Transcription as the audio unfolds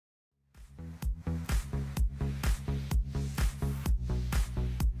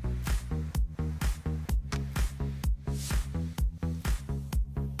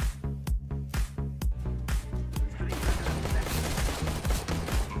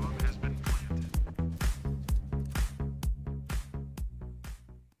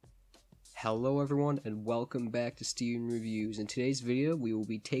Hello everyone and welcome back to Steam Reviews. In today's video we will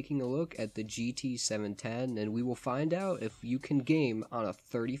be taking a look at the GT710 and we will find out if you can game on a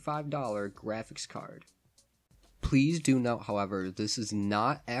 $35 graphics card. Please do note, however, this is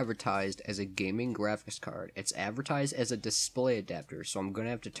not advertised as a gaming graphics card. It's advertised as a display adapter, so I'm going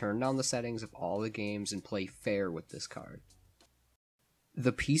to have to turn down the settings of all the games and play fair with this card.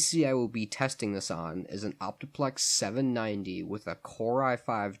 The PC I will be testing this on is an Optiplex 790 with a Core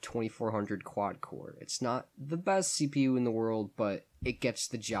i5-2400 quad-core. It's not the best CPU in the world, but it gets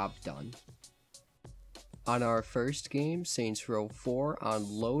the job done. On our first game, Saints Row 4,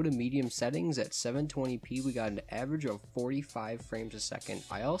 on low to medium settings at 720p, we got an average of 45 frames a second.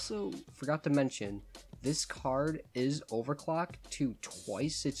 I also forgot to mention, this card is overclocked to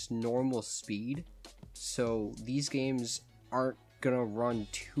twice its normal speed, so these games aren't gonna run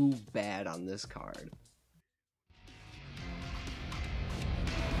too bad on this card.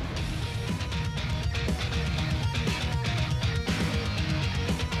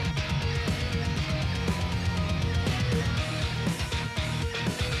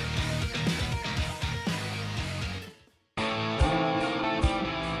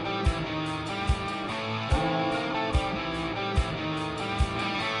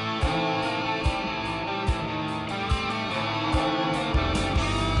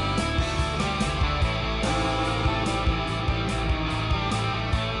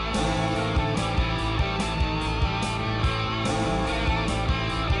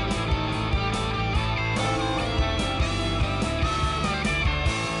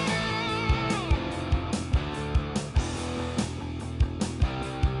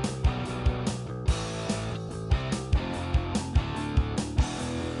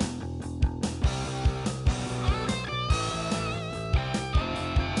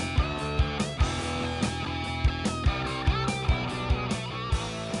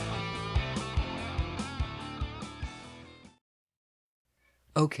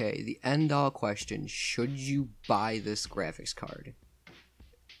 Okay, the end-all question, should you buy this graphics card?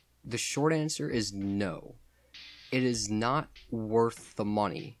 The short answer is no. It is not worth the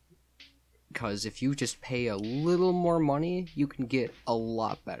money, because if you just pay a little more money, you can get a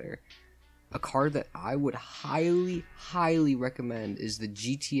lot better. A card that I would highly recommend is the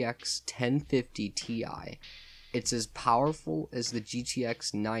GTX 1050 Ti. It's as powerful as the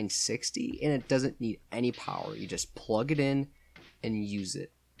GTX 960, and it doesn't need any power. You just plug it in and use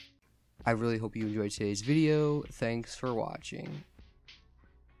it. I really hope you enjoyed today's video. Thanks for watching.